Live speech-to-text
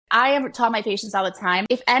I have taught my patients all the time,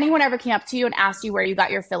 if anyone ever came up to you and asked you where you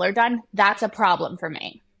got your filler done, that's a problem for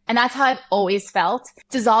me. And that's how I've always felt.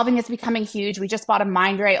 Dissolving is becoming huge. We just bought a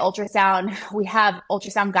Mindray ultrasound. We have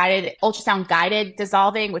ultrasound guided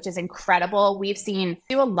dissolving, which is incredible. We've seen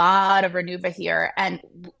do a lot of Renuva here, and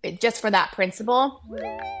just for that principle.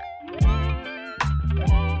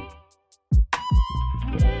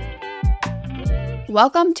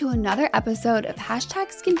 Welcome to another episode of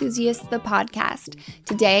 #Skinthusiasts, the podcast.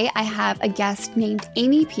 Today, I have a guest named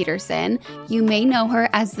Amy Peterson. You may know her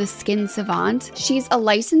as the Skin Savant. She's a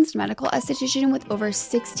licensed medical esthetician with over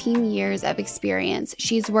 16 years of experience.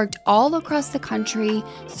 She's worked all across the country,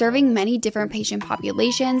 serving many different patient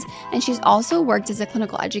populations, and she's also worked as a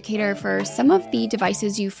clinical educator for some of the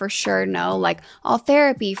devices you for sure know, like All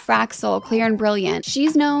Therapy, Fraxel, Clear and Brilliant.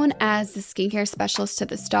 She's known as the skincare specialist to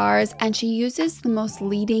the stars, and she uses the most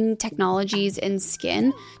leading technologies in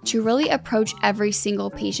skin to really approach every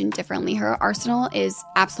single patient differently. Her arsenal is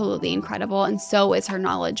absolutely incredible, and so is her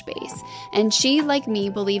knowledge base. And she, like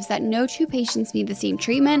me, believes that no two patients need the same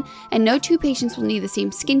treatment, and no two patients will need the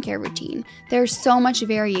same skincare routine. There's so much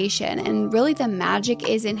variation, and really the magic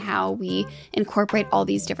is in how we incorporate all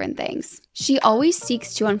these different things. She always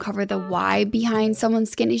seeks to uncover the why behind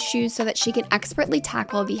someone's skin issues so that she can expertly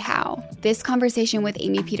tackle the how. This conversation with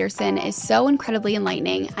Amy Peterson is so incredibly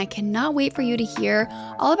enlightening. I cannot wait for you to hear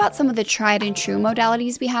all about some of the tried and true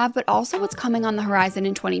modalities we have, but also what's coming on the horizon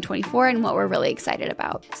in 2024 and what we're really excited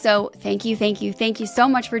about. So thank you so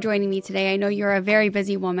much for joining me today. I know you're a very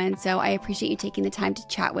busy woman, so I appreciate you taking the time to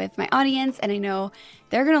chat with my audience, and I know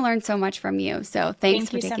they're going to learn so much from you. So thanks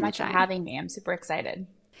for taking the time. Thank you so much for having me. I'm super excited.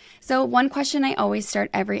 So one question I always start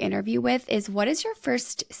every interview with is, what is your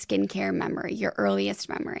first skincare memory, your earliest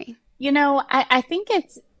memory? You know, I think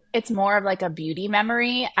it's more of like a beauty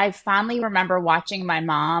memory. I fondly remember watching my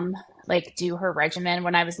mom like do her regimen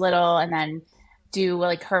when I was little, and then do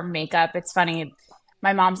like her makeup. It's funny.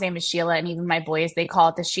 My mom's name is Sheila, and even my boys, they call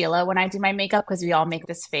it the Sheila when I do my makeup because we all make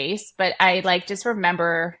this face. But I like just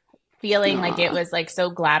remember feeling like it was like so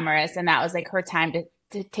glamorous, and that was like her time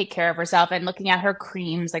to take care of herself, and looking at her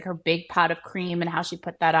creams, like her big pot of cream and how she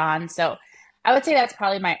put that on. So I would say that's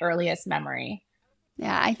probably my earliest memory.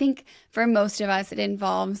 Yeah, I think for most of us, it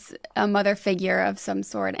involves a mother figure of some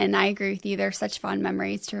sort. And I agree with you. They're such fond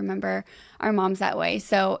memories to remember our moms that way.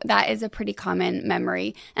 So that is a pretty common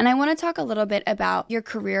memory. And I want to talk a little bit about your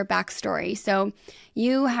career backstory. So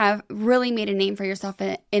you have really made a name for yourself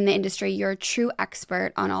in the industry. You're a true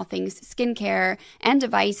expert on all things skincare and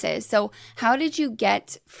devices. So how did you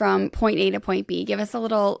get from point A to point B? Give us a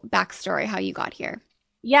little backstory how you got here.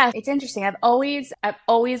 Yeah, it's interesting. I've always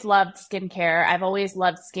loved skincare. I've always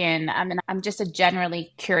loved skin. I'm just a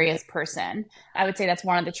generally curious person. I would say that's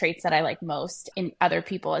one of the traits that I like most in other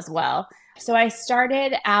people as well. So I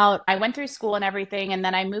went through school and everything, and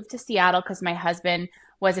then I moved to Seattle because my husband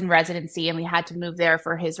was in residency, and we had to move there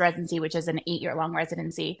for his residency, which is an 8-year-long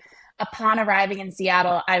residency. Upon arriving in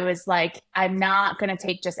Seattle, I was like, I'm not going to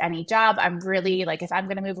take just any job. I'm really like, if I'm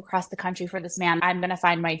going to move across the country for this man, I'm going to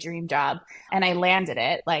find my dream job. And I landed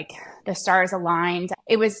it. Like the stars aligned.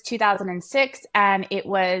 It was 2006, and it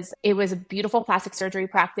was a beautiful plastic surgery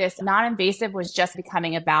practice. Non-invasive was just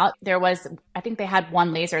becoming about. I think they had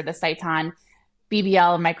one laser, the Cyton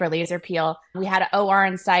BBL and micro laser peel. We had an OR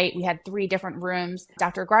in site. We had 3 different rooms.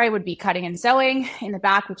 Dr. Aguirre would be cutting and sewing in the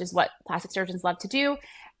back, which is what plastic surgeons love to do.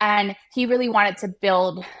 And he really wanted to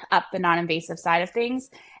build up the non-invasive side of things.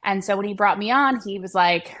 And so when he brought me on, he was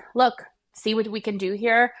like, look, see what we can do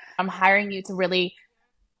here. I'm hiring you to really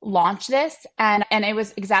launch this. And it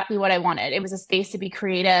was exactly what I wanted. It was a space to be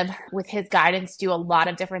creative, with his guidance, do a lot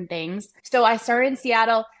of different things. So I started in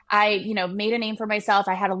Seattle. I, made a name for myself.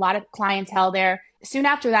 I had a lot of clientele there. Soon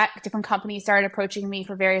after that, different companies started approaching me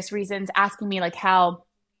for various reasons, asking me like how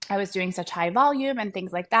I was doing such high volume and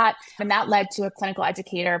things like that. And that led to a clinical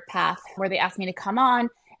educator path where they asked me to come on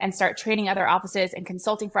and start training other offices and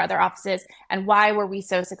consulting for other offices, and why were we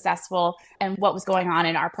so successful and what was going on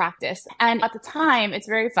in our practice. And at the time, it's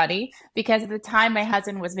very funny because at the time my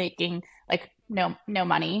husband was making like no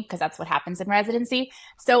money, because that's what happens in residency.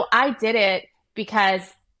 So I did it because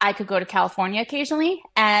I could go to California occasionally,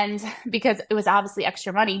 and because it was obviously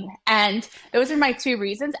extra money. And those are my 2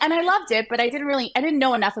 reasons. And I loved it, but I didn't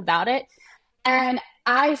know enough about it. And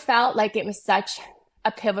I felt like it was such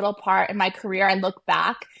a pivotal part in my career. I look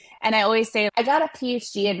back and I always say, I got a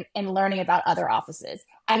PhD in learning about other offices.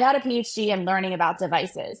 I got a PhD in learning about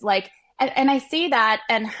devices. And I say that,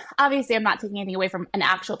 and obviously I'm not taking anything away from an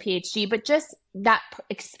actual PhD, but just that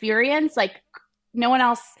experience, like no one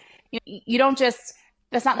else, you don't just,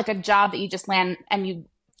 that's not like a job that you just land and you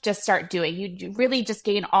just start doing. You really just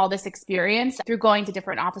gain all this experience through going to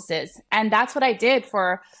different offices. And that's what I did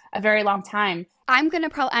for a very long time. I'm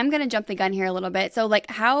gonna jump the gun here a little bit. So like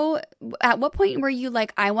at what point were you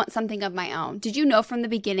like, I want something of my own? Did you know from the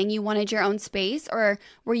beginning you wanted your own space, or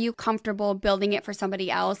were you comfortable building it for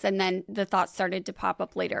somebody else and then the thoughts started to pop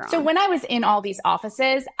up later on? So when I was in all these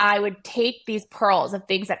offices, I would take these pearls of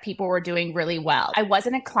things that people were doing really well. I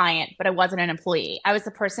wasn't a client, but I wasn't an employee. I was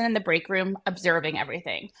the person in the break room observing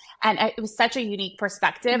everything. And it was such a unique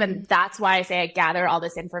perspective. And that's why I say I gathered all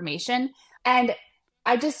this information. And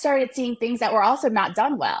I just started seeing things that were also not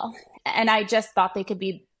done well. And I just thought they could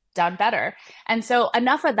be done better. And so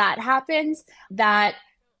enough of that happened that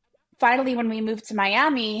finally, when we moved to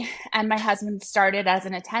Miami and my husband started as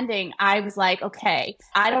an attending, I was like, okay,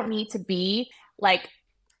 I don't need to be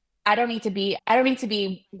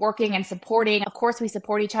working and supporting. Of course, we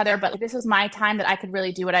support each other, but this was my time that I could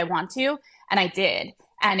really do what I want to. And I did.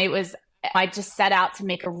 And I just set out to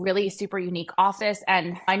make a really super unique office.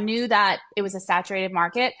 And I knew that it was a saturated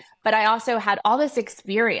market, but I also had all this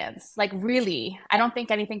experience. Like really, I don't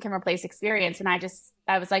think anything can replace experience. And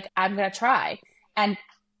I was like, I'm going to try. And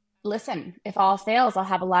listen, if all fails, I'll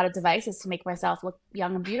have a lot of devices to make myself look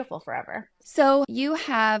young and beautiful forever. So you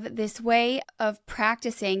have this way of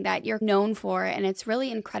practicing that you're known for, and it's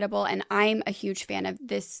really incredible. And I'm a huge fan of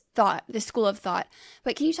this school of thought.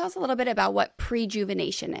 But can you tell us a little bit about what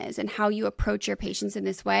prejuvenation is and how you approach your patients in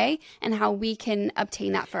this way and how we can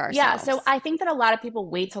obtain that for ourselves? Yeah, so I think that a lot of people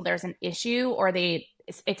wait till there's an issue or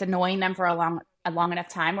it's annoying them for a long enough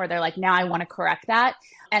time where they're like, now I want to correct that.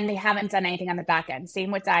 And they haven't done anything on the back end. Same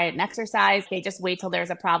with diet and exercise. They just wait till there's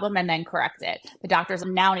a problem and then correct it. The doctors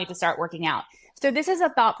now need to start working out. So this is a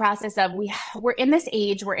thought process of we're in this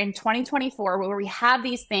age, we're in 2024, where we have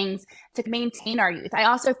these things to maintain our youth. I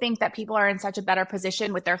also think that people are in such a better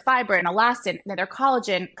position with their fiber and elastin, their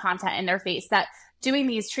collagen content in their face, that doing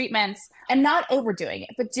these treatments and not overdoing it,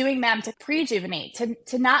 but doing them to prejuvenate,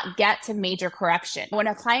 to not get to major correction. When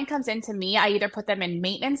a client comes into me, I either put them in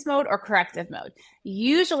maintenance mode or corrective mode.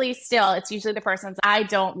 It's usually the person's, I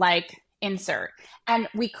don't like insert. And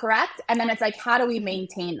we correct, and then it's like, how do we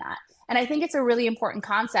maintain that? And I think it's a really important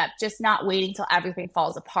concept, just not waiting till everything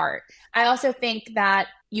falls apart. I also think that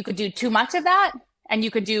you could do too much of that and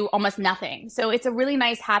you could do almost nothing. So it's a really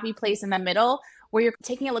nice, happy place in the middle where you're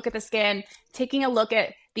taking a look at the skin, taking a look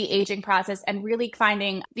at the aging process, and really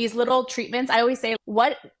finding these little treatments. I always say,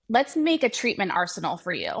 let's make a treatment arsenal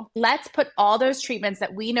for you. Let's put all those treatments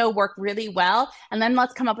that we know work really well, and then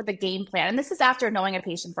let's come up with a game plan. And this is after knowing a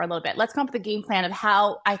patient for a little bit. Let's come up with a game plan of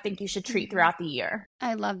how I think you should treat throughout the year.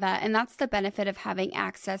 I love that. And that's the benefit of having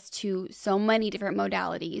access to so many different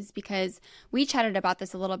modalities, because we chatted about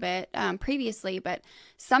this a little bit previously, but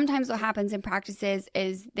sometimes what happens in practices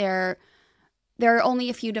is there are only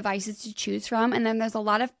a few devices to choose from, and then there's a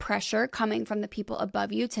lot of pressure coming from the people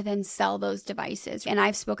above you to then sell those devices. And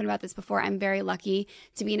I've spoken about this before. I'm very lucky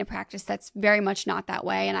to be in a practice that's very much not that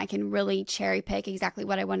way, and I can really cherry pick exactly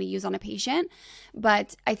what I want to use on a patient.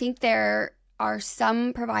 But I think there are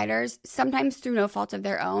some providers, sometimes through no fault of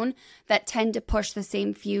their own, that tend to push the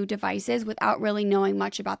same few devices without really knowing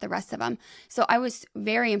much about the rest of them. So I was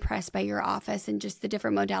very impressed by your office and just the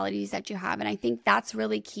different modalities that you have. And I think that's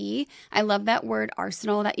really key. I love that word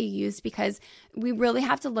arsenal that you use, because we really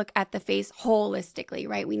have to look at the face holistically,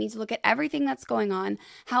 right? We need to look at everything that's going on,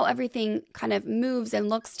 how everything kind of moves and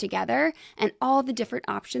looks together, and all the different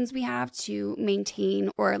options we have to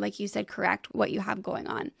maintain, or like you said, correct what you have going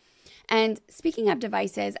on. And speaking of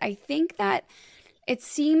devices, I think that it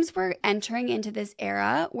seems we're entering into this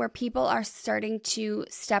era where people are starting to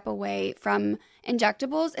step away from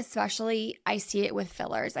injectables, especially I see it with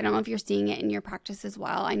fillers. I don't know if you're seeing it in your practice as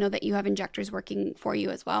well. I know that you have injectors working for you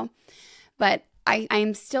as well. But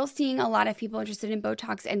I'm still seeing a lot of people interested in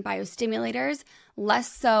Botox and biostimulators,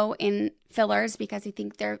 less so in fillers, because I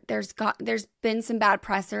think there's been some bad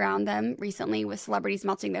press around them recently with celebrities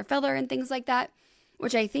melting their filler and things like that,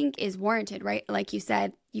 which I think is warranted, right? Like you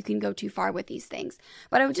said, you can go too far with these things.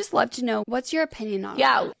 But I would just love to know, what's your opinion on it?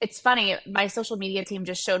 Yeah, it's funny. My social media team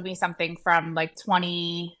just showed me something from like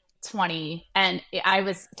 2020, and I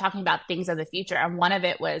was talking about things of the future, and one of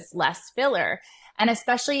it was less filler, and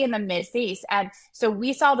especially in the mid-face. And so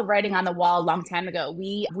we saw the writing on the wall a long time ago.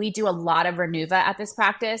 We do a lot of Renuva at this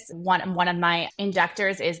practice. One of my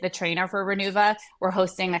injectors is the trainer for Renuva. We're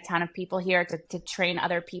hosting a ton of people here to train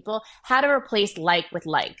other people how to replace like with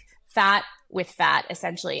like, fat with fat,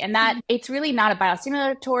 essentially. And that it's really not a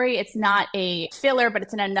biostimulatory. It's not a filler, but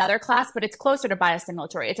it's in another class, but it's closer to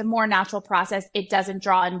biostimulatory. It's a more natural process. It doesn't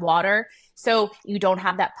draw in water, so you don't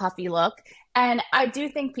have that puffy look. And I do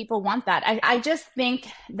think people want that. I just think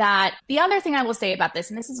that the other thing I will say about this,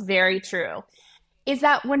 and this is very true, is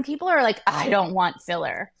that when people are like, I don't want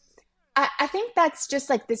filler, I think that's just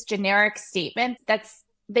like this generic statement that's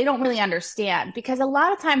they don't really understand because a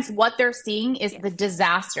lot of times what they're seeing is the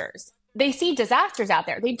disasters. They see disasters out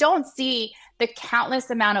there. They don't see the countless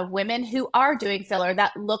amount of women who are doing filler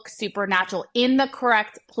that look supernatural in the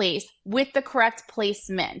correct place with the correct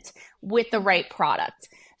placement with the right product.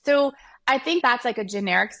 So I think that's like a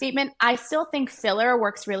generic statement. I still think filler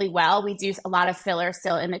works really well. We do a lot of filler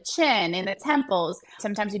still in the chin, in the temples.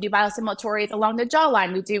 Sometimes we do biostimulatories along the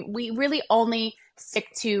jawline. We really only stick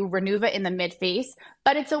to Renuva in the mid face,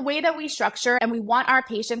 but it's a way that we structure and we want our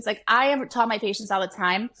patients, like I have taught my patients all the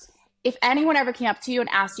time, if anyone ever came up to you and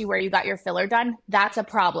asked you where you got your filler done, that's a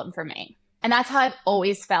problem for me. And that's how I've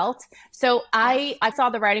always felt. So I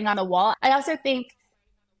saw the writing on the wall. I also think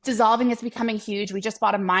dissolving is becoming huge. We just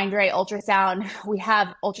bought a Mindray ultrasound. We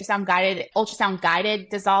have ultrasound guided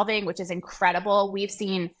dissolving, which is incredible. We've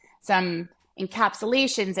seen some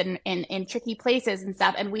encapsulations in tricky places and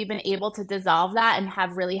stuff, and we've been able to dissolve that and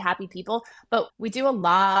have really happy people. But we do a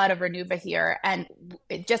lot of Renuva here, and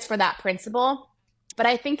just for that principle. But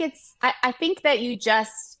I think I think that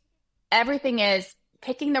everything is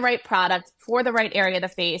picking the right product for the right area of the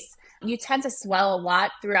face. You tend to swell a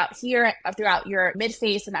lot throughout your mid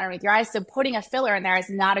face and underneath your eyes. So putting a filler in there is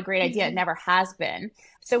not a great idea. It never has been.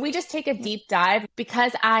 So we just take a deep dive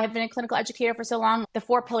because I have been a clinical educator for so long. The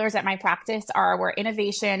 4 pillars at my practice are where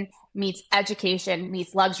innovation meets education,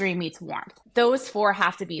 meets luxury, meets warmth. Those 4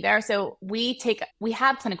 have to be there. So we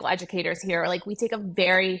have clinical educators here. Like we take a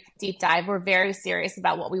very deep dive. We're very serious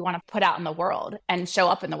about what we want to put out in the world and show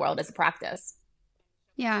up in the world as a practice.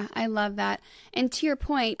 Yeah, I love that. And to your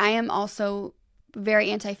point, I am also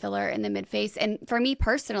very anti-filler in the mid-face. And for me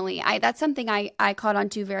personally, that's something I caught on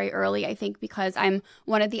to very early, I think, because I'm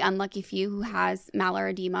one of the unlucky few who has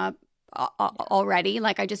malar edema already.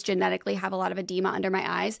 Like I just genetically have a lot of edema under my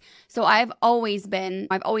eyes. So I've always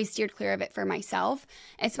steered clear of it for myself,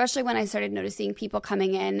 especially when I started noticing people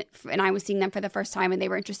coming in and I was seeing them for the first time and they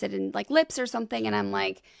were interested in like lips or something. And I'm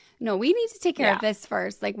like, no, we need to take care of this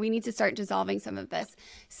first. Like we need to start dissolving some of this.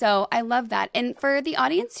 So I love that. And for the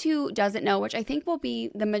audience who doesn't know, which I think will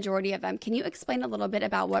be the majority of them, can you explain a little bit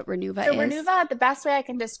about what Renuva is? Renuva, the best way I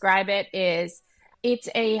can describe it is it's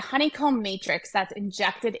a honeycomb matrix that's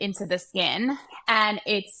injected into the skin, and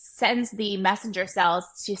it sends the messenger cells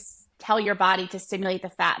to tell your body to stimulate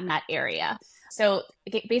the fat in that area. So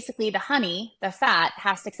basically the fat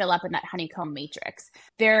has to fill up in that honeycomb matrix.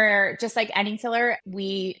 They're just like any filler.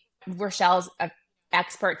 Rochelle's an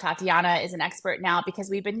expert. Tatiana is an expert now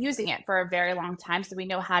because we've been using it for a very long time. So we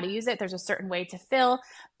know how to use it. There's a certain way to fill,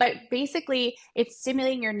 but basically it's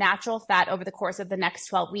stimulating your natural fat over the course of the next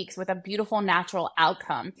 12 weeks with a beautiful natural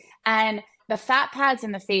outcome. And the fat pads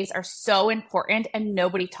in the face are so important and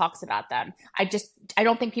nobody talks about them. I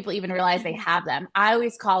don't think people even realize they have them. I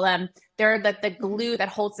always call them, they're the glue that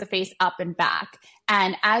holds the face up and back.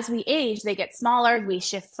 And as we age, they get smaller, we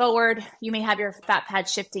shift forward. You may have your fat pad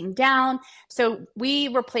shifting down. So we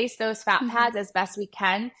replace those fat pads as best we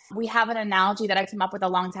can. We have an analogy that I came up with a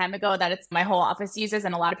long time ago that it's my whole office uses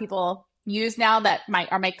and a lot of people use now that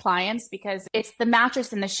are my clients, because it's the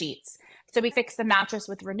mattress and the sheets. So we fix the mattress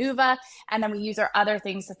with Renuva, and then we use our other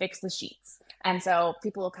things to fix the sheets. And so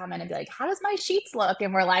people will come in and be like, how does my sheets look?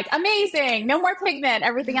 And we're like, amazing, no more pigment,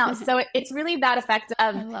 everything else. So it's really that effect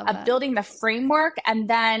of building the framework and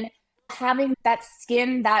then having that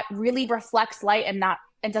skin that really reflects light and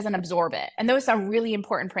doesn't absorb it. And those are really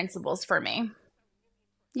important principles for me.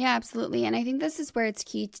 Yeah, absolutely. And I think this is where it's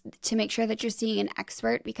key to make sure that you're seeing an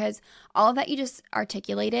expert, because all of that you just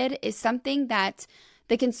articulated is something that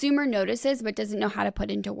the consumer notices but doesn't know how to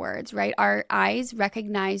put into words, right? Our eyes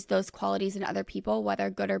recognize those qualities in other people, whether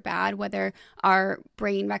good or bad, whether our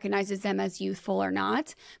brain recognizes them as youthful or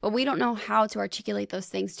not, but we don't know how to articulate those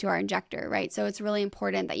things to our injector, right? So it's really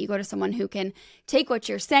important that you go to someone who can take what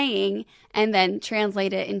you're saying and then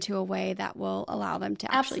translate it into a way that will allow them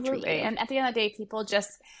to actually treat you. And at the end of the day, people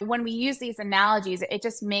when we use these analogies, it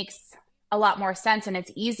just makes a lot more sense and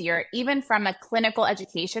it's easier, even from a clinical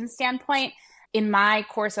education standpoint. In my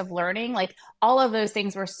course of learning, like all of those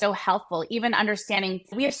things were so helpful, even understanding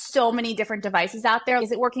we have so many different devices out there.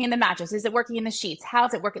 Is it working in the mattress? Is it working in the sheets? How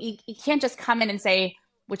is it working? You can't just come in and say,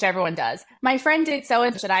 which everyone does, my friend did so,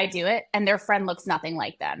 and should I do it? And their friend looks nothing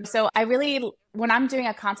like them. So when I'm doing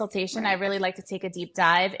a consultation, I really like to take a deep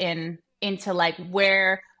dive into like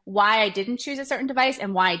why I didn't choose a certain device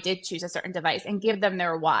and why I did choose a certain device and give them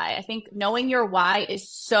their why. I think knowing your why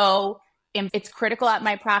is it's critical at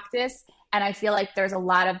my practice. And I feel like there's a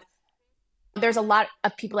lot of There's a lot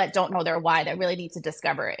of people that don't know their why that really need to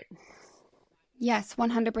discover it. Yes,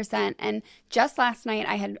 100%. And just last night,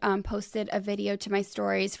 I had posted a video to my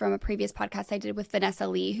stories from a previous podcast I did with Vanessa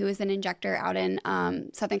Lee, who is an injector out in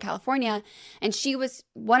Southern California. And she was,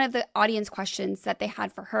 one of the audience questions that they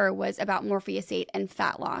had for her was about Morpheus8 and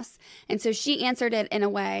fat loss. And so she answered it in a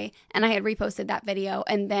way, and I had reposted that video.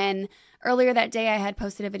 And then earlier that day, I had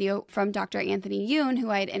posted a video from Dr. Anthony Yoon,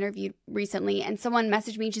 who I had interviewed recently, and someone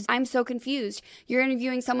messaged me and she's, I'm so confused. You're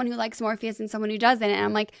interviewing someone who likes Morpheus and someone who doesn't. And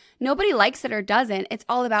I'm like, nobody likes it or doesn't. It's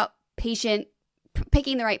all about picking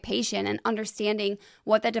the right patient and understanding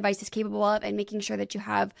what that device is capable of and making sure that you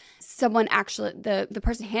have someone actually, the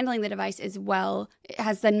person handling the device is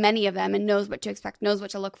has done many of them and knows what to expect, knows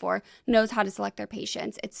what to look for, knows how to select their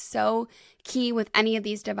patients. It's so key with any of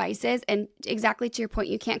these devices. And exactly to your point,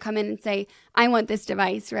 you can't come in and say, I want this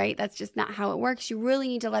device, right? That's just not how it works. You really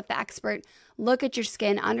need to let the expert look at your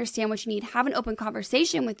skin, understand what you need, have an open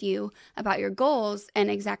conversation with you about your goals, and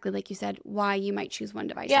exactly like you said, why you might choose one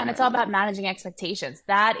device. Yeah, and it's all about managing expectations.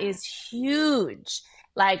 That is huge.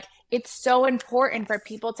 Like, it's so important for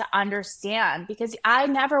people to understand, because I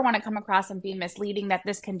never want to come across and be misleading that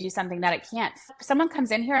this can do something that it can't. If someone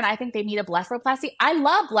comes in here and I think they need a blepharoplasty, I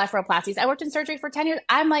love blepharoplasties. I worked in surgery for 10 years.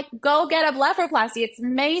 I'm like, go get a blepharoplasty. It's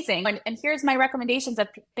amazing. And here's my recommendations of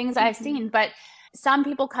things I've seen. But some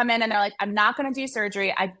people come in and they're like, I'm not going to do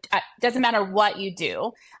surgery. Doesn't matter what you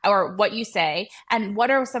do or what you say. And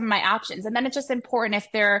what are some of my options? And then it's just important, if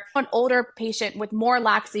they're an older patient with more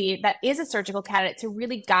laxity that is a surgical candidate, to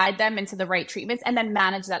really guide them into the right treatments and then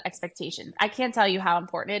manage that expectation. I can't tell you how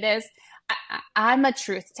important it is. I'm a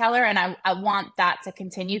truth teller, and I want that to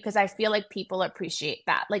continue, because I feel like people appreciate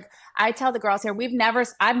that. Like, I tell the girls here,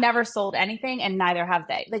 I've never sold anything, and neither have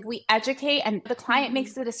they. Like, we educate and the client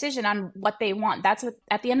makes the decision on what they want. That's what,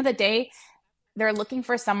 at the end of the day, they're looking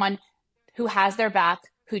for someone who has their back,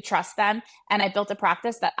 who trusts them. And I built a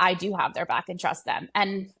practice that I do have their back and trust them.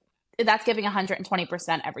 And that's giving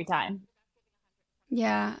 120% every time.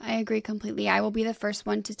 Yeah, I agree completely. I will be the first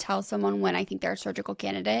one to tell someone when I think they're a surgical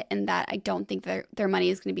candidate and that I don't think their money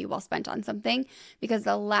is going to be well spent on something, because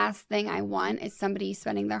the last thing I want is somebody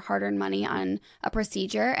spending their hard-earned money on a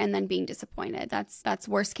procedure and then being disappointed. That's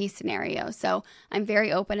worst case scenario. So I'm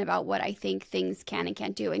very open about what I think things can and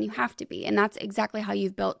can't do, and you have to be. And that's exactly how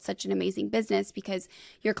you've built such an amazing business, because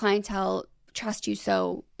your clientele trust you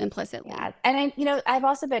so implicitly. Yeah. And I've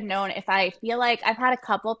also been known, if I feel like, I've had a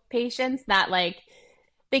couple patients that, like,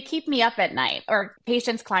 they keep me up at night, or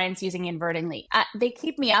patients, clients using invertingly. They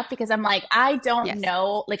keep me up because I'm like, I don't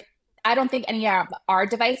know, like, I don't think any of our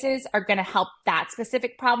devices are going to help that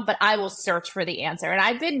specific problem, but I will search for the answer. And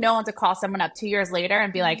I've been known to call someone up 2 years later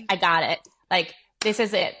and be like, I got it. Like, this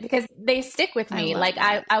is it, because they stick with me. Like,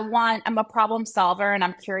 I'm a problem solver, and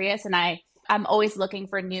I'm curious, and I'm always looking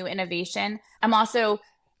for new innovation. I'm also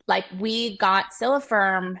like, we got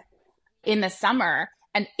Silifirm in the summer,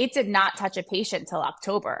 and it did not touch a patient till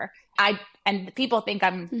October. And people think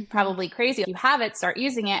I'm probably crazy. If you have it, start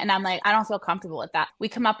using it. And I'm like, I don't feel comfortable with that. We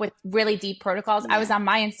come up with really deep protocols. Yeah. I was on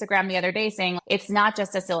my Instagram the other day saying, it's not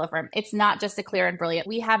just a Silifirm. It's not just a Clear and Brilliant.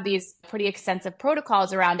 We have these pretty extensive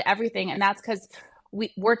protocols around everything. And that's because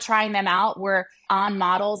we're trying them out. We're on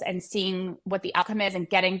models and seeing what the outcome is and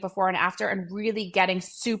getting before and after and really getting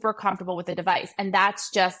super comfortable with the device. And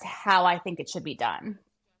that's just how I think it should be done.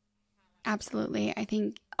 Absolutely. I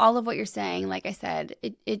think all of what you're saying, like I said,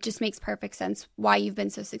 it just makes perfect sense why you've been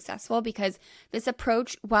so successful, because this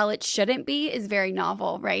approach, while it shouldn't be, is very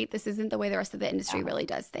novel, right? This isn't the way the rest of the industry really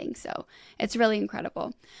does things. So it's really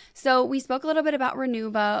incredible. So we spoke a little bit about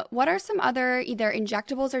Renuva. What are some other either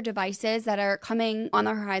injectables or devices that are coming on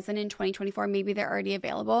the horizon in 2024? Maybe they're already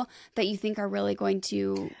available, that you think are really going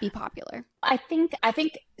to be popular? I think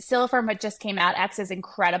Silifirm, what just came out, X, is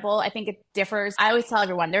incredible. I think it differs. I always tell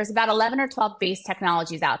everyone there's about 11 or 12 base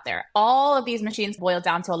technologies out there. All of these machines boil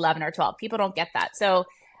down to 11 or 12. People don't get that. So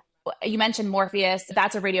you mentioned Morpheus.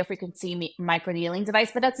 That's a radiofrequency microneedling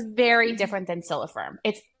device, but that's very different than Silifirm.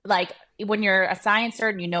 It's like, when you're a science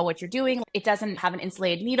nerd and you know what you're doing, it doesn't have an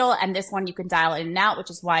insulated needle. And this one you can dial in and out,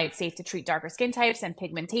 which is why it's safe to treat darker skin types and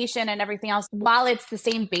pigmentation and everything else. While it's the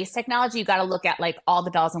same base technology, you got to look at like all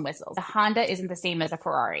the bells and whistles. The Honda isn't the same as a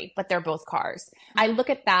Ferrari, but they're both cars. I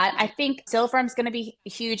look at that. I think Silifirm is going to be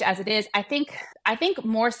huge as it is. I think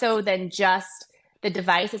more so than just the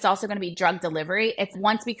device. It's also going to be drug delivery. It's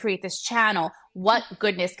once we create this channel, what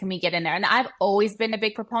goodness can we get in there? And I've always been a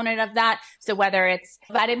big proponent of that. So whether it's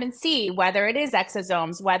vitamin C, whether it is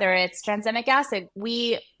exosomes, whether it's tranexamic acid,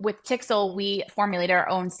 with Tixel, we formulate our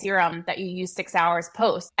own serum that you use 6 hours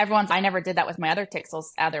post. I never did that with my other Tixels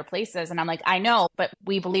other places. And I'm like, I know, but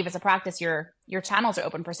we believe as a practice, your channels are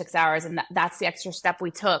open for 6 hours. And that's the extra step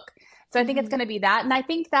we took. So I think it's going to be that. And I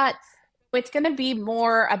think that it's going to be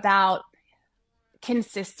more about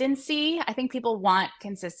consistency. I think people want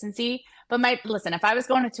consistency. But listen, if I was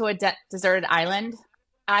going to a deserted island,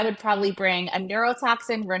 I would probably bring a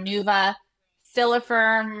neurotoxin, Renuva,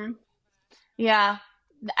 Siloferm, yeah,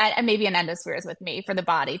 and maybe an Endospheres with me for the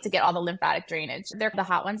body to get all the lymphatic drainage. They're the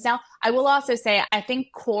hot ones now. I will also say I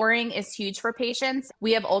think coring is huge for patients.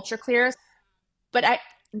 We have Ultra Clears, but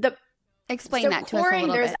explain that to us a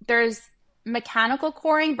little bit. There's mechanical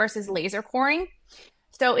coring versus laser coring.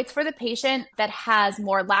 So it's for the patient that has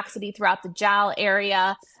more laxity throughout the jowl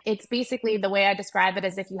area. It's basically, the way I describe it,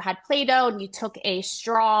 is if you had Play-Doh and you took a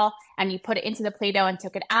straw and you put it into the Play-Doh and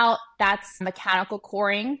took it out, that's mechanical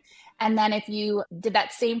coring. And then if you did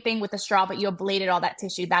that same thing with the straw, but you ablated all that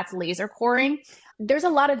tissue, that's laser coring. There's a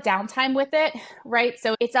lot of downtime with it, right?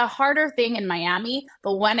 So it's a harder thing in Miami,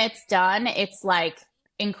 but when it's done, it's like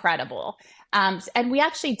incredible. And we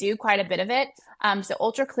actually do quite a bit of it. So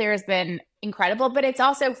Ultra Clear has been incredible, but it's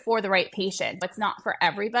also for the right patient. It's not for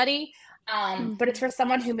everybody. But it's for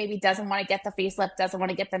someone who maybe doesn't want to get the facelift, doesn't want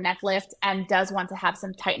to get the neck lift, and does want to have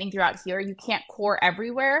some tightening throughout here. You can't core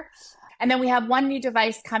everywhere. And then we have one new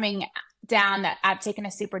device coming down that I've taken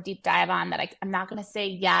a super deep dive on that I'm not going to say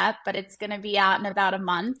yet, but it's going to be out in about a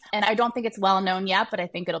month. And I don't think it's well known yet, but I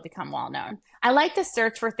think it'll become well known. I like to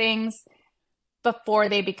search for things before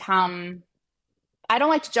they become, I don't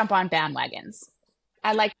like to jump on bandwagons.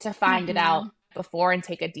 I like to find it out before and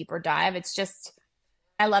take a deeper dive. It's just,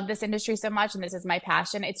 I love this industry so much, and this is my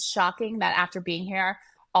passion. It's shocking that after being here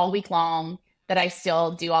all week long that I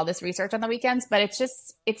still do all this research on the weekends, but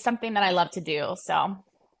it's something that I love to do. So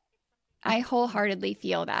I wholeheartedly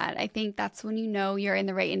feel that. I think that's when you know you're in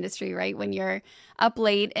the right industry, right? When you're up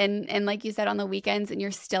late and like you said, on the weekends, and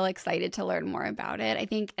you're still excited to learn more about it. I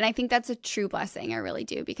think that's a true blessing. I really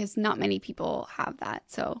do, because not many people have that.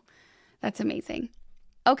 So that's amazing.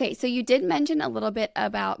 Okay, so you did mention a little bit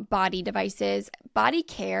about body devices. Body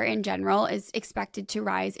care in general is expected to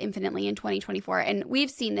rise infinitely in 2024. And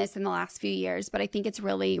we've seen this in the last few years, but I think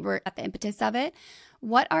we're at the impetus of it.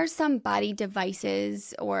 What are some body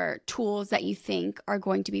devices or tools that you think are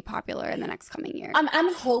going to be popular in the next coming year?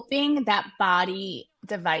 I'm hoping that body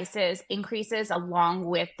devices increases along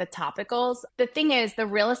with the topicals. The thing is, the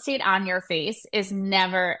real estate on your face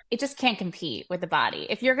it just can't compete with the body.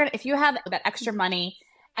 If you have that extra money,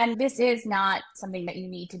 and this is not something that you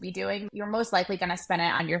need to be doing, you're most likely going to spend it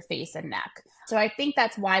on your face and neck. So I think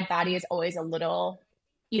that's why body is always a little,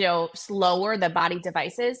 slower, the body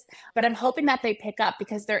devices. But I'm hoping that they pick up,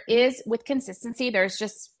 because with consistency,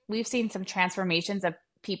 we've seen some transformations of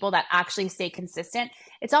people that actually stay consistent.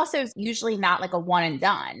 It's also usually not like a one and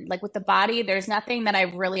done. Like with the body, there's nothing that I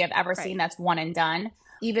really have ever seen that's one and done.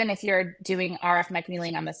 Even if you're doing RF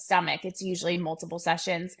microneedling on the stomach, it's usually multiple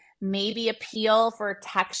sessions. Maybe a peel for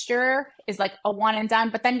texture is like a one and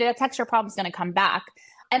done, but then the texture problem is going to come back.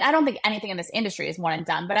 And I don't think anything in this industry is one and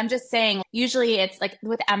done, but I'm just saying, usually it's like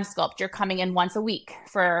with M-Sculpt, you're coming in once a week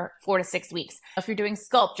for 4 to 6 weeks. If you're doing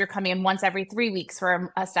Sculpt, you're coming in once every 3 weeks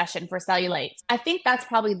for a session for cellulite. I think that's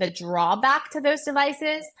probably the drawback to those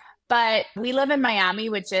devices. But we live in Miami,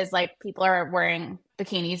 which is like people are wearing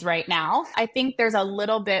bikinis right now. I think there's a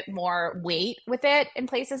little bit more weight with it in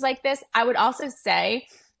places like this. I would also say,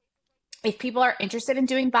 if people are interested in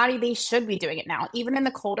doing body, they should be doing it now, even in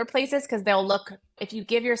the colder places, because if you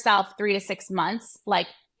give yourself 3 to 6 months, like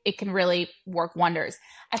it can really work wonders.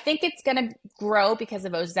 I think it's going to grow because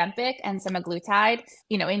of Ozempic and semaglutide,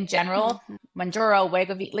 in general, Mounjaro,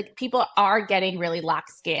 Wegovy, like people are getting really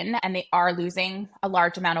lax skin and they are losing a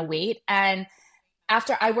large amount of weight. And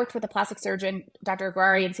after I worked with a plastic surgeon, Dr.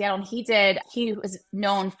 Aguirre in Seattle, and he was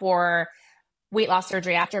known for weight loss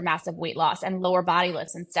surgery after massive weight loss and lower body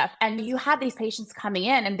lifts and stuff. And you had these patients coming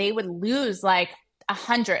in and they would lose like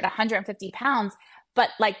 150 pounds, but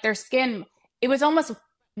like their skin,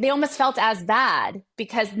 they almost felt as bad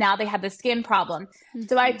because now they had the skin problem.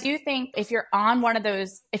 So I do think if you're on a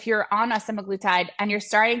semaglutide and you're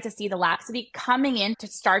starting to see the laxity coming in to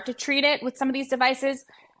start to treat it with some of these devices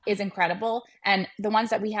is incredible. And the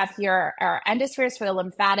ones that we have here are Endospheres for the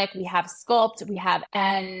lymphatic. We have Sculpt.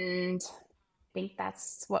 I think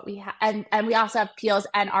that's what we have. And we also have peels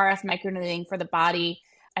and RF microneedling for the body.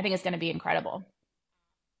 I think it's going to be incredible.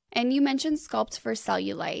 And you mentioned Sculpt for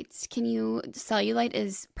cellulite. Cellulite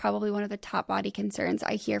is probably one of the top body concerns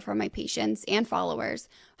I hear from my patients and followers.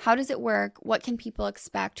 How does it work? What can people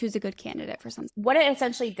expect? Who's a good candidate for something? What it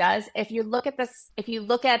essentially does, if you look at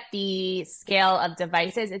the scale of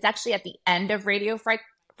devices, it's actually at the end of radio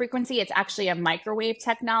frequency. It's actually a microwave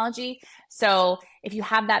technology. So if you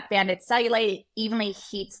have that banded cellulite, it evenly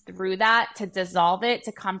heats through that to dissolve it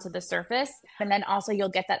to come to the surface. And then also you'll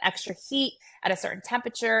get that extra heat at a certain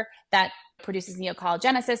temperature that produces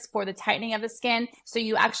neocollagenesis for the tightening of the skin. So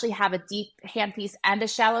you actually have a deep handpiece and a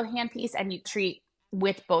shallow handpiece, and you treat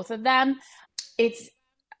with both of them.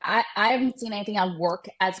 I haven't seen anything that work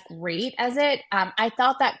as great as it. I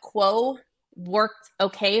thought that Quo worked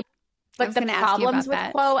okay, but the problems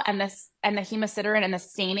with Quo and the hemosiderin and the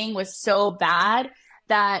staining was so bad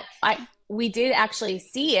that we did actually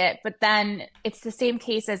see it. But then it's the same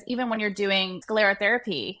case as even when you're doing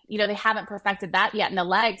sclerotherapy. They haven't perfected that yet in the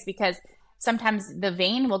legs, because sometimes the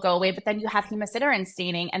vein will go away, but then you have hemosiderin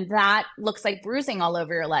staining, and that looks like bruising all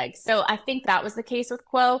over your legs. So I think that was the case with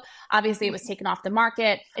Quo. Obviously, it was taken off the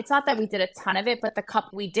market. It's not that we did a ton of it, but the cup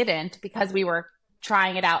we didn't, because we were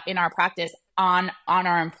trying it out in our practice on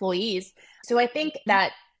our employees. So I think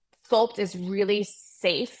that Sculpt is really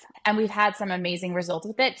safe, and we've had some amazing results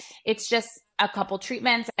with it. It's just a couple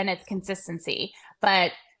treatments and it's consistency,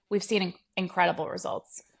 but we've seen incredible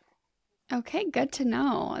results. Okay, good to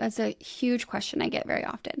know. That's a huge question I get very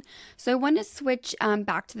often. So I want to switch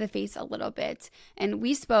back to the face a little bit. And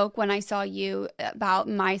we spoke when I saw you about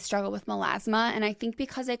my struggle with melasma. And I think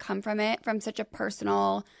because I come from it from such a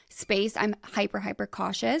personal space, I'm hyper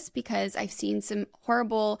cautious, because I've seen some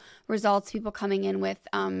horrible results, people coming in with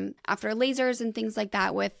after lasers and things like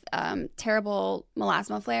that with terrible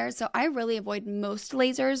melasma flares. So I really avoid most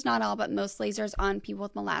lasers, not all, but most lasers on people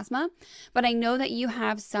with melasma. But I know that you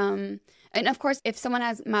have some. And of course, if someone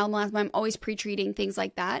has mild melasma, I'm always pre-treating things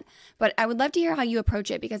like that. But I would love to hear how you approach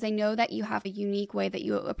it, because I know that you have a unique way that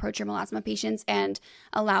you approach your melasma patients and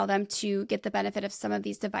allow them to get the benefit of some of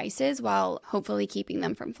these devices while hopefully keeping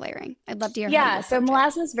them from flaring. I'd love to hear how you approach so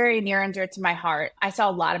melasma is very near and dear to my heart. I saw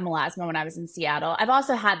a lot of melasma when I was in Seattle. I've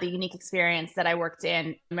also had the unique experience that I worked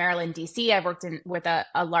in Maryland, DC. I've worked with a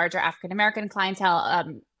larger African-American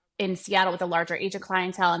clientele, in Seattle with a larger Asian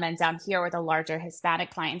clientele, and then down here with a larger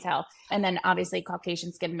Hispanic clientele. And then obviously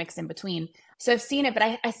Caucasian skin mixed in between. So I've seen it,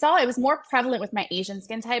 but I saw it was more prevalent with my Asian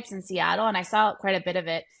skin types in Seattle, and I saw quite a bit of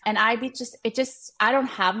it. And I don't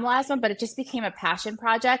have melasma, but it just became a passion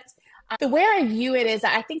project. The way I view it is,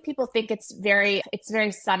 I think people think it's very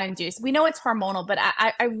sun induced. We know it's hormonal, but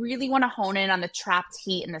I really want to hone in on the trapped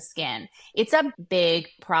heat in the skin. It's a big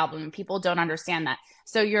problem. People don't understand that.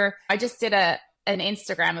 So I just did an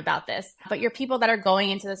Instagram about this, but you're people that are going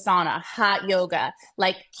into the sauna, hot yoga,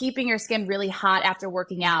 like keeping your skin really hot after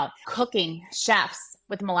working out, cooking, chefs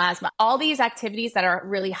with melasma. All these activities that are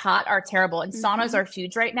really hot are terrible. And saunas are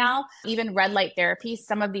huge right now. Even red light therapy,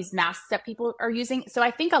 some of these masks that people are using. So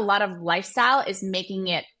I think a lot of lifestyle is sparking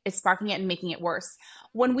it and making it worse.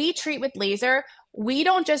 When we treat with laser, we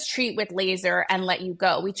don't just treat with laser and let you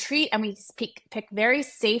go. We treat and we pick very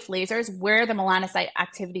safe lasers where the melanocyte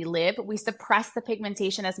activity live. We suppress the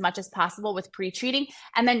pigmentation as much as possible with pre-treating.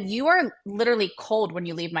 And then you are literally cold when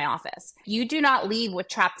you leave my office. You do not leave with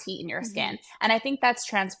trapped heat in your skin. And I think that's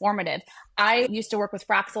transformative. I used to work with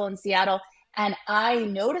Fraxel in Seattle, and I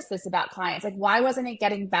noticed this about clients, like, why wasn't it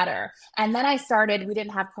getting better? And then we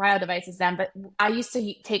didn't have cryo devices then, but I used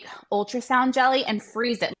to take ultrasound jelly and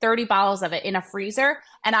freeze it, 30 bottles of it in a freezer.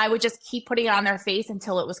 And I would just keep putting it on their face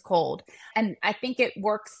until it was cold. And I think it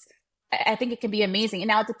works. I think it can be amazing. And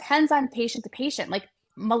now it depends on patient to patient. Like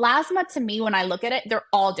melasma, to me, when I look at it, they're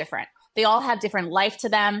all different. They all have different life to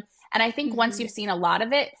them. And I think once you've seen a lot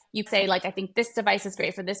of it, you say, like, I think this device is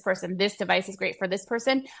great for this person. This device is great for this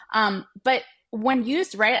person. But when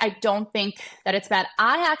used right, I don't think that it's bad.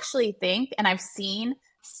 I actually think, and I've seen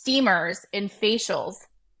steamers in facials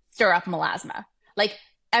stir up melasma. Like,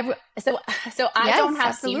 so I don't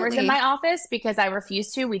have steamers in my office because I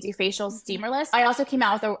refuse to. We do facials steamerless. I also came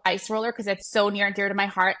out with an ice roller because it's so near and dear to my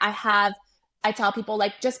heart. I tell people,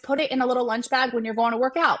 like, just put it in a little lunch bag when you're going to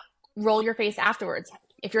work out. Roll your face afterwards.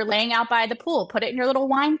 If you're laying out by the pool, put it in your little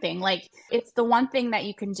wine thing. Like, it's the one thing that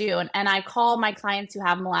you can do. And I call my clients who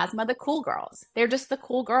have melasma the cool girls. They're just the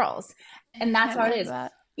cool girls. And that's how it is.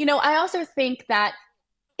 I also think that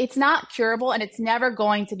it's not curable and it's never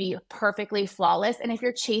going to be perfectly flawless. And if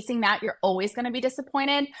you're chasing that, you're always going to be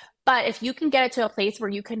disappointed. But if you can get it to a place where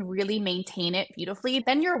you can really maintain it beautifully,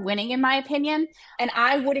 then you're winning, in my opinion. And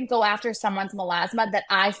I wouldn't go after someone's melasma that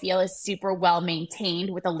I feel is super well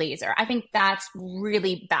maintained with a laser. I think that's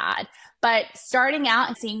really bad. But starting out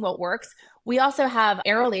and seeing what works, we also have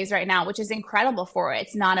AeroLaser right now, which is incredible for it.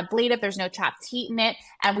 It's non-ablative. There's no trapped heat in it.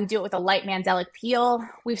 And we do it with a light mandelic peel.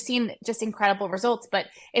 We've seen just incredible results, but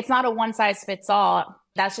it's not a one size fits all.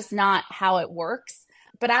 That's just not how it works.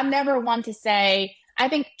 But I'm never one to say, I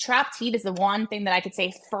think trapped heat is the one thing that I could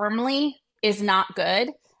say firmly is not good.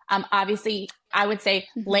 Obviously, I would say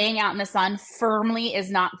laying out in the sun firmly is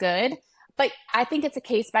not good. But I think it's a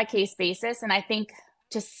case by case basis. And I think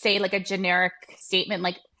to say like a generic statement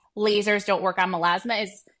like lasers don't work on melasma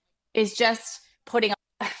is just putting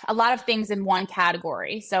a lot of things in one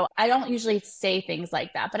category. So I don't usually say things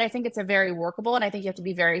like that, but I think it's a very workable, and I think you have to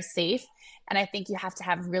be very safe. And I think you have to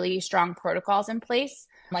have really strong protocols in place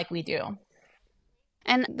like we do.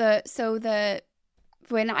 And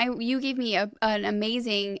you gave me an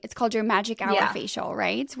amazing, it's called your magic hour facial,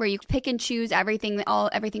 right? Where you pick and choose everything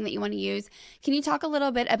that you want to use. Can you talk a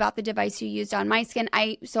little bit about the device you used on my skin?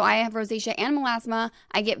 I have rosacea and melasma.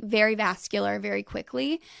 I get very vascular very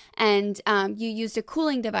quickly. And you used a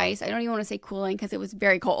cooling device. I don't even want to say cooling because it was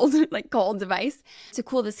very cold, like cold device to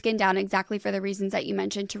cool the skin down exactly for the reasons that you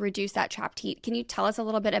mentioned to reduce that trapped heat. Can you tell us a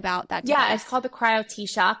little bit about that device? Yeah, it's called the Cryo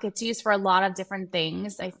T-Shock. It's used for a lot of different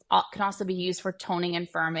things. It can also be used for toning and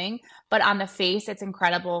firming, but on the face, it's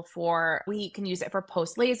incredible we can use it for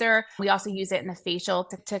post laser. We also use it in the facial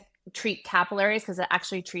to treat capillaries because it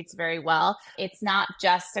actually treats very well. It's not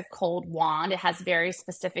just a cold wand. It has very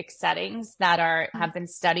specific settings that have been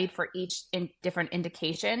studied for each different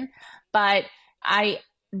indication. But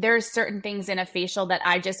there's certain things in a facial that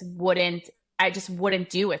I just wouldn't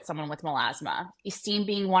do with someone with melasma. Steam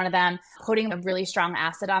being one of them, putting a really strong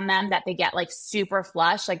acid on them that they get like super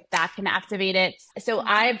flush, like that can activate it. So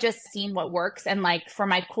I've just seen what works. And like for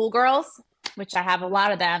my cool girls, which I have a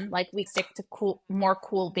lot of them, like we stick to more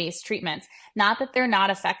cool based treatments. Not that they're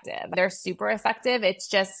not effective. They're super effective. It's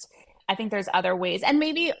just, I think there's other ways. And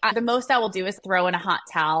maybe the most I will do is throw in a hot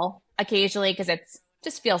towel occasionally because it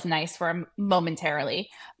just feels nice for momentarily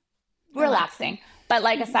relaxing. But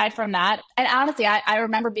like aside from that, and honestly, I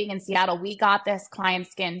remember being in Seattle, we got this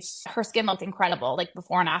client's skin. Her skin looked incredible, like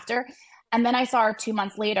before and after. And then I saw her 2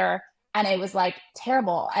 months later and it was like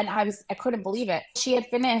terrible. And I couldn't believe it. She had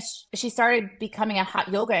finished, she started becoming a hot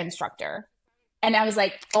yoga instructor. And I was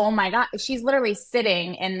like, oh my God, she's literally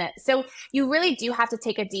sitting in the, so you really do have to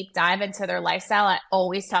take a deep dive into their lifestyle. I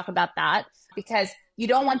always talk about that because you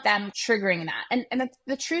don't want them triggering that. And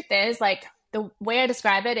the truth is like, the way I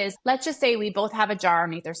describe it is, let's just say we both have a jar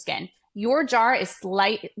underneath our skin. Your jar is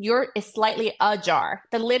slightly ajar.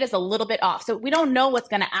 The lid is a little bit off. So we don't know what's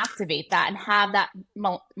going to activate that and have that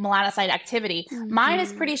melanocyte activity. Mm-hmm. Mine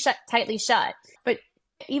is pretty tightly shut. But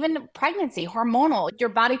even pregnancy, hormonal, your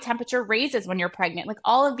body temperature raises when you're pregnant. Like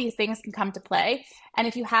all of these things can come to play. And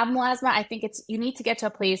if you have melasma, I think you need to get to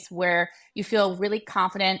a place where you feel really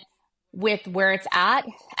confident with where it's at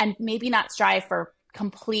and maybe not strive for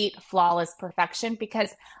complete flawless perfection,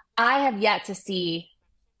 because I have yet to see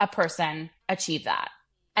a person achieve that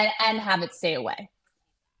and have it stay away.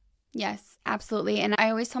 Yes, absolutely. And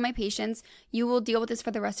I always tell my patients, you will deal with this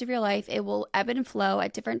for the rest of your life. It will ebb and flow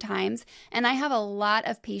at different times. And I have a lot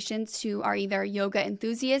of patients who are either yoga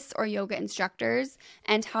enthusiasts or yoga instructors.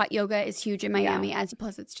 And hot yoga is huge in Miami,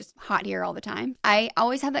 plus it's just hot here all the time. I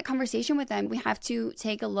always have that conversation with them. We have to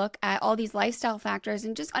take a look at all these lifestyle factors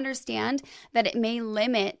and just understand that it may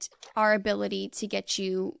limit our ability to get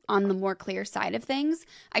you on the more clear side of things.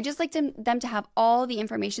 I just like them to have all the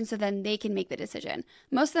information so then they can make the decision.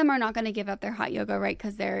 Most of them are not going to give up their hot yoga, right?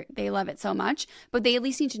 Because they love it so much, but they at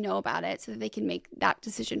least need to know about it so that they can make that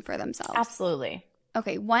decision for themselves. Absolutely.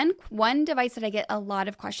 Okay, one device that I get a lot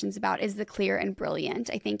of questions about is the Clear and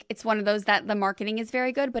Brilliant. I think it's one of those that the marketing is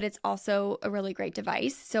very good, but it's also a really great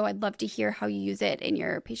device. So I'd love to hear how you use it in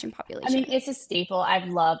your patient population. I mean, it's a staple. I've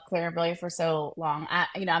loved Clear and Brilliant for so long.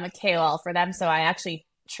 I'm a KOL for them, so I actually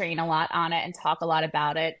train a lot on it and talk a lot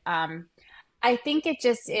about it. I think it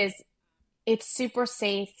just is. It's super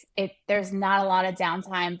safe. There's not a lot of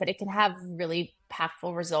downtime, but it can have really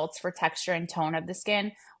impactful results for texture and tone of the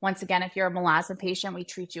skin. Once again, if you're a melasma patient, we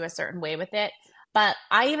treat you a certain way with it. But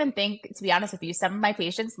I even think, to be honest with you, some of my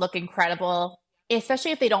patients look incredible, especially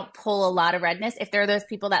if they don't pull a lot of redness. If they're those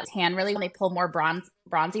people that tan really when they pull more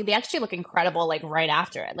bronzy, they actually look incredible like right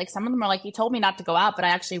after it. Like some of them are like, you told me not to go out, but I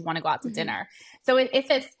actually want to go out to dinner. So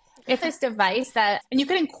it's this device that, and you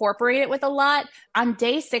can incorporate it with a lot. On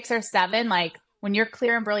day 6 or 7, like when your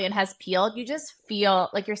Clear and Brilliant has peeled, you just feel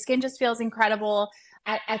like your skin just feels incredible.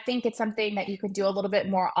 I think it's something that you could do a little bit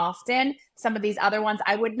more often. Some of these other ones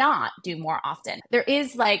I would not do more often. There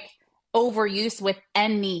is like overuse with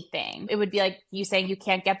anything. It would be like you saying you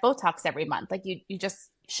can't get Botox every month. Like you just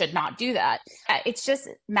should not do that. It's just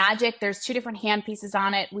magic. There's two different hand pieces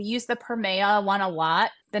on it. We use the Permea one a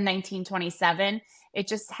lot, the 1927. It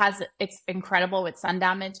just has, it's incredible with sun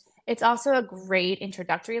damage. It's also a great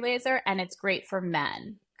introductory laser, and it's great for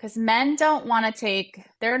men because men don't want to take,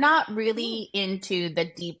 they're not really into the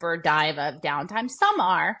deeper dive of downtime. Some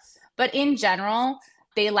are, but in general,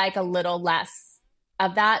 they like a little less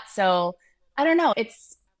of that. So I don't know.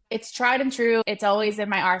 It's tried and true. It's always in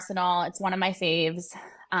my arsenal. It's one of my faves.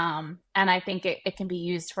 And I think it can be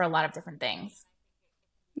used for a lot of different things.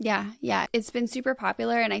 Yeah, yeah. It's been super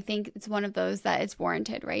popular, and I think it's one of those that it's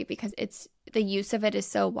warranted, right? Because it's the use of it is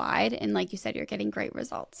so wide, and like you said, you're getting great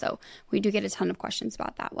results. So we do get a ton of questions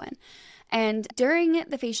about that one. And during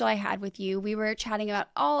the facial I had with you, we were chatting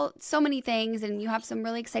about so many things, and you have some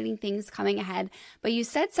really exciting things coming ahead. But you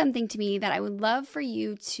said something to me that I would love for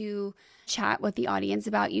you to chat with the audience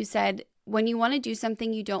about. You said, when you want to do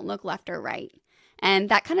something, you don't look left or right. And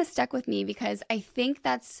that kind of stuck with me because I think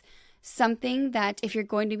that's something that if you're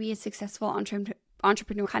going to be a successful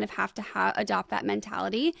entrepreneur, kind of have to adopt that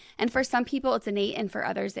mentality. And for some people it's innate, and for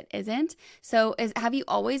others it isn't. So have you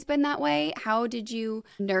always been that way? How did you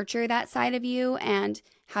nurture that side of you? And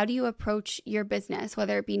how do you approach your business,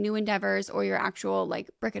 whether it be new endeavors or your actual like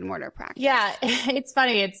brick and mortar practice? Yeah, it's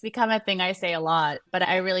funny. It's become a thing I say a lot, but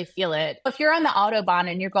I really feel it. If you're on the Autobahn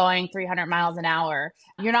and you're going 300 miles an hour,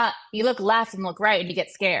 you look left and look right and you get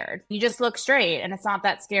scared. You just look straight and it's not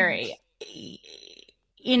that scary.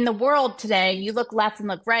 In the world today, you look left and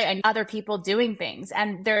look right and other people doing things.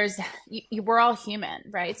 And we're all human,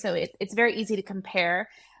 right? So it's very easy to compare.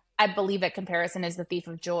 I believe that comparison is the thief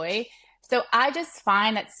of joy. So I just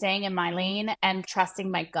find that staying in my lane and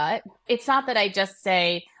trusting my gut, it's not that I just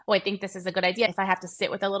say, oh, I think this is a good idea. If I have to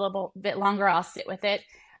sit with it a little bit longer, I'll sit with it.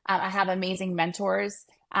 I have amazing mentors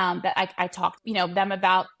that I talk, them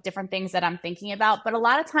about different things that I'm thinking about. But a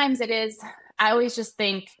lot of times I always just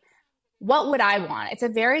think, what would I want? It's a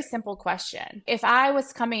very simple question. If I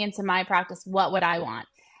was coming into my practice, what would I want?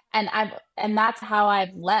 And that's how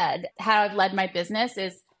I've led my business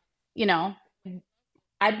is,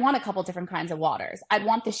 I'd want a couple different kinds of waters. I'd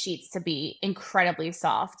want the sheets to be incredibly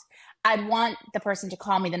soft. I'd want the person to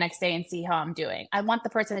call me the next day and see how I'm doing. I want the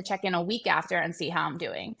person to check in a week after and see how I'm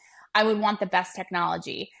doing. I would want the best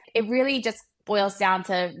technology. It really just boils down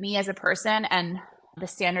to me as a person and the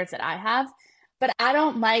standards that I have. But I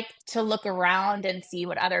don't like to look around and see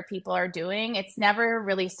what other people are doing. It's never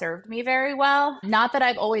really served me very well. Not that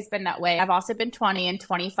I've always been that way. I've also been 20 and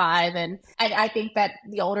 25. And I think that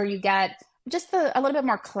the older you get, just a little bit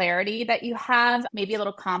more clarity that you have, maybe a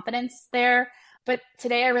little confidence there. But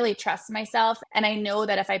today I really trust myself. And I know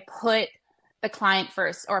that if I put the client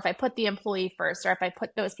first, or if I put the employee first, or if I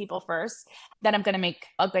put those people first, then I'm going to make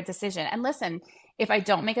a good decision. And listen, if I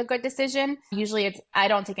don't make a good decision, usually I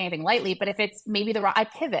don't take anything lightly, but if it's maybe I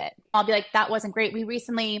pivot. I'll be like, that wasn't great. We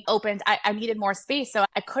recently opened, I needed more space. So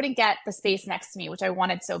I couldn't get the space next to me, which I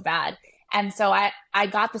wanted so bad. And so I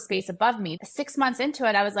got the space above me. 6 months into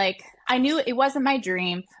it, I was like, I knew it wasn't my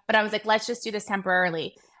dream, but I was like, let's just do this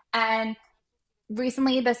temporarily. And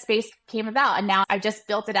recently the space came about, and now I just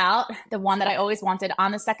built it out, the one that I always wanted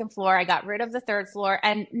on the second floor. I got rid of the third floor,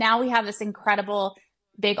 and now we have this incredible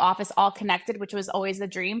big office all connected, which was always the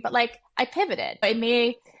dream. But like, I pivoted.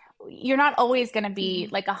 You're not always going to be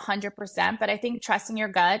like 100%, but I think trusting your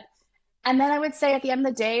gut. And then I would say at the end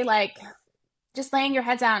of the day, like just laying your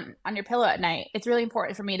head down on your pillow at night. It's really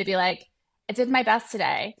important for me to be like, I did my best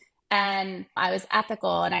today. And I was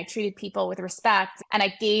ethical, and I treated people with respect, and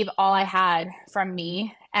I gave all I had from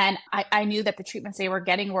me. And I knew that the treatments they were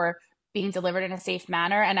getting were being delivered in a safe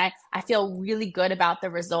manner. And I feel really good about the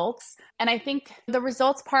results. And I think the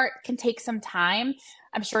results part can take some time.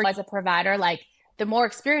 I'm sure as a provider, like the more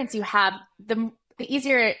experience you have, the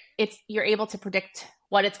easier you're able to predict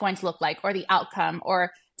what it's going to look like, or the outcome,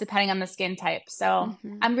 or depending on the skin type. So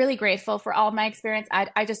I'm really grateful for all of my experience.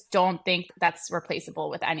 I just don't think that's replaceable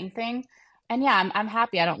with anything. And yeah, I'm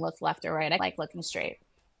happy I don't look left or right. I like looking straight.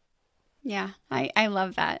 Yeah, I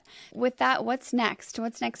love that. With that, what's next?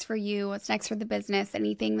 What's next for you? What's next for the business?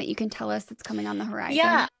 Anything that you can tell us that's coming on the horizon?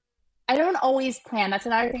 Yeah, I don't always plan. That's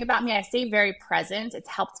another thing about me. I stay very present. It's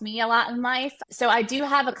helped me a lot in life. So I do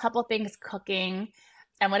have a couple things cooking,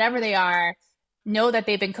 and whatever they are, know that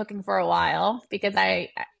they've been cooking for a while, because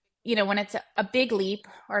when it's a big leap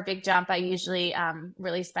or a big jump, I usually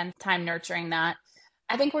really spend time nurturing that.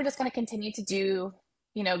 I think we're just going to continue to do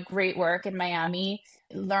great work in Miami,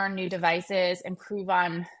 learn new devices, improve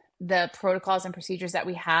on the protocols and procedures that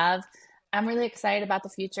we have. I'm really excited about the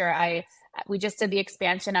future. We just did the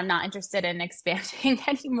expansion. I'm not interested in expanding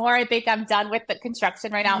anymore. I think I'm done with the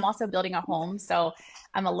construction right now. I'm also building a home, so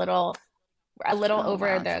I'm a little Oh, over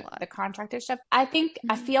wow, that's a lot. the contractor stuff. I think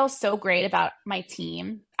I feel so great about my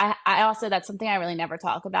team. I also, that's something I really never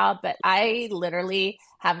talk about, but I literally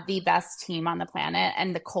have the best team on the planet,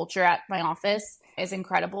 and the culture at my office is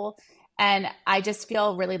incredible. And I just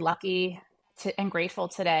feel really lucky and grateful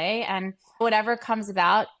today. And whatever comes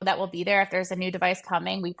about, that will be there. If there's a new device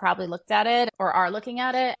coming, we probably looked at it or are looking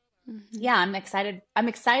at it. Yeah, I'm excited. I'm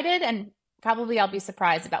excited, and probably I'll be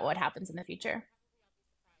surprised about what happens in the future.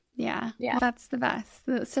 Yeah, Yeah. well, that's the best.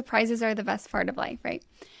 The surprises are the best part of life, right?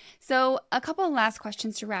 So a couple of last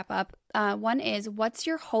questions to wrap up. One is, what's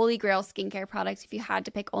your holy grail skincare product if you had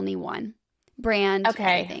to pick only one? Brand,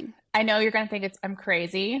 Okay. everything. I know you're going to think I'm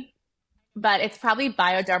crazy, but it's probably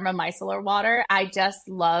Bioderma micellar water. I just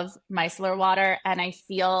love micellar water, and I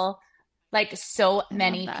feel like so I love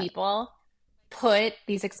many that. people put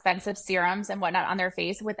these expensive serums and whatnot on their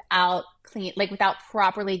face without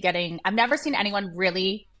properly getting. I've never seen anyone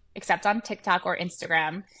really, except on TikTok or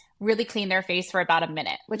Instagram, really clean their face for about a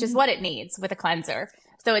minute, which is what it needs with a cleanser.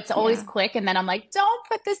 So it's always Yeah. quick, and then I'm like, don't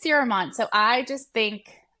put the serum on. So I just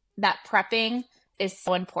think that prepping is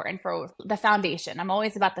so important for the foundation. I'm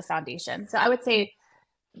always about the foundation. So I would say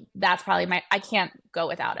that's probably I can't go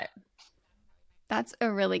without it. That's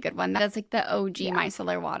a really good one. That's like the OG Yeah.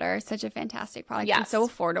 micellar water. Such a fantastic product and Yes. so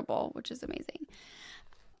affordable, which is amazing.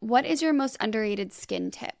 What is your most underrated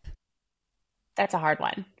skin tip? That's a hard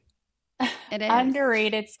one. It is.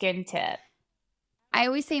 Underrated skin tip. I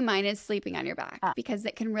always say mine is sleeping on your back because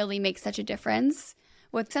it can really make such a difference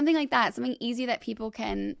with something like that, something easy that people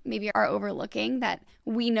can maybe are overlooking that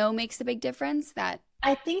we know makes a big difference. That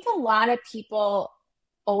I think a lot of people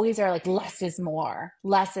always are like, less is more,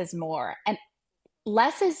 less is more. And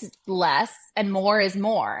less is less and more is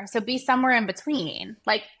more. So be somewhere in between.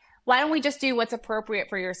 Like, why don't we just do what's appropriate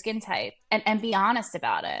for your skin type and be honest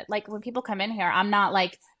about it? Like, when people come in here, I'm not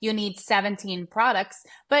like, you need 17 products,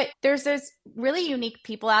 but there's those really unique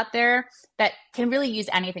people out there that can really use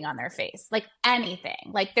anything on their face, like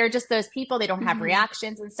anything. Like, they're just those people, they don't have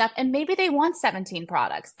reactions and stuff. And maybe they want 17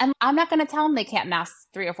 products. And I'm not going to tell them they can't mask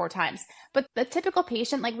 3 or 4 times. But the typical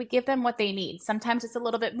patient, like, we give them what they need. Sometimes it's a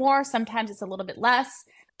little bit more, sometimes it's a little bit less.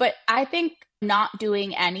 But I think not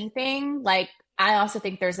doing anything, like, I also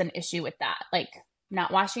think there's an issue with that, like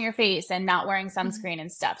not washing your face and not wearing sunscreen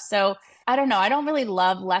and stuff. So I don't know. I don't really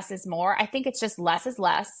love less is more. I think it's just less is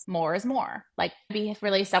less, more is more. Like, be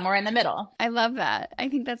really somewhere in the middle. I love that. I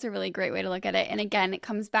think that's a really great way to look at it. And again, it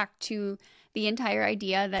comes back to the entire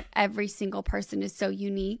idea that every single person is so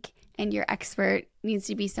unique, and your expert needs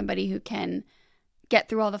to be somebody who can get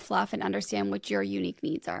through all the fluff and understand what your unique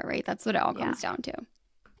needs are, right? That's what it all comes down to.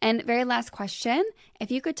 And very last question, if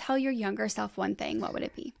you could tell your younger self one thing, what would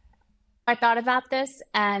it be? I thought about this,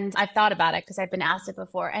 and I've thought about it because I've been asked it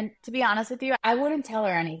before. And to be honest with you, I wouldn't tell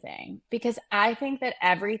her anything, because I think that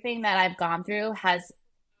everything that I've gone through has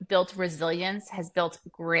built resilience, has built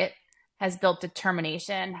grit, has built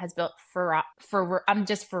determination, has built I'm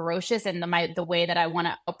just ferocious in the way that I want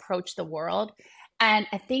to approach the world. And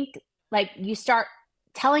I think, like, you start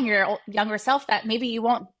telling your younger self that maybe you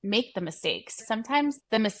won't make the mistakes. Sometimes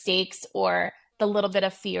the mistakes or the little bit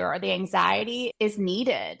of fear or the anxiety is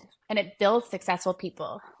needed, and it builds successful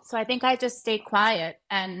people. So I think I just stay quiet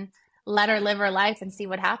and let her live her life and see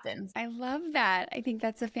what happens. I love that. I think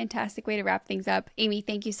that's a fantastic way to wrap things up. Amy,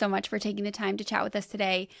 thank you so much for taking the time to chat with us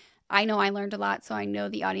today. I know I learned a lot, so I know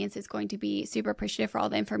the audience is going to be super appreciative for all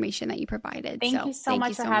the information that you provided. Thank you so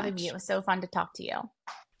much for having me. It was so fun to talk to you.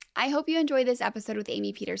 I hope you enjoyed this episode with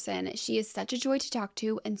Amy Peterson. She is such a joy to talk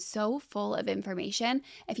to and so full of information.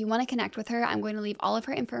 If you want to connect with her, I'm going to leave all of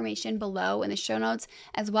her information below in the show notes,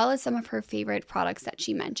 as well as some of her favorite products that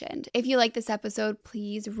she mentioned. If you like this episode,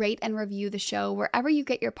 please rate and review the show wherever you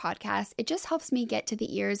get your podcasts. It just helps me get to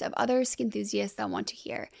the ears of other skin enthusiasts that want to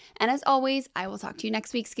hear. And as always, I will talk to you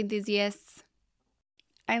next week, skin enthusiasts.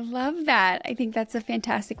 I love that. I think that's a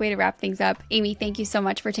fantastic way to wrap things up. Amy, thank you so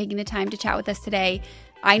much for taking the time to chat with us today.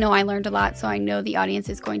 I know I learned a lot, so I know the audience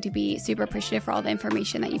is going to be super appreciative for all the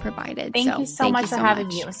information that you provided. Thank you so much for having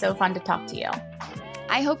me. It was so fun to talk to you.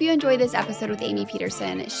 I hope you enjoyed this episode with Amy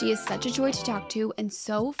Peterson. She is such a joy to talk to and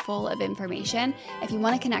so full of information. If you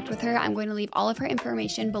want to connect with her, I'm going to leave all of her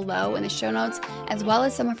information below in the show notes, as well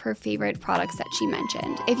as some of her favorite products that she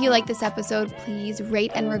mentioned. If you like this episode, please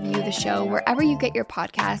rate and review the show wherever you get your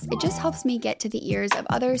podcasts. It just helps me get to the ears of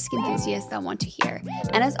other skin enthusiasts that want to hear.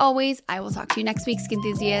 And as always, I will talk to you next week, skin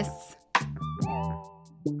enthusiasts.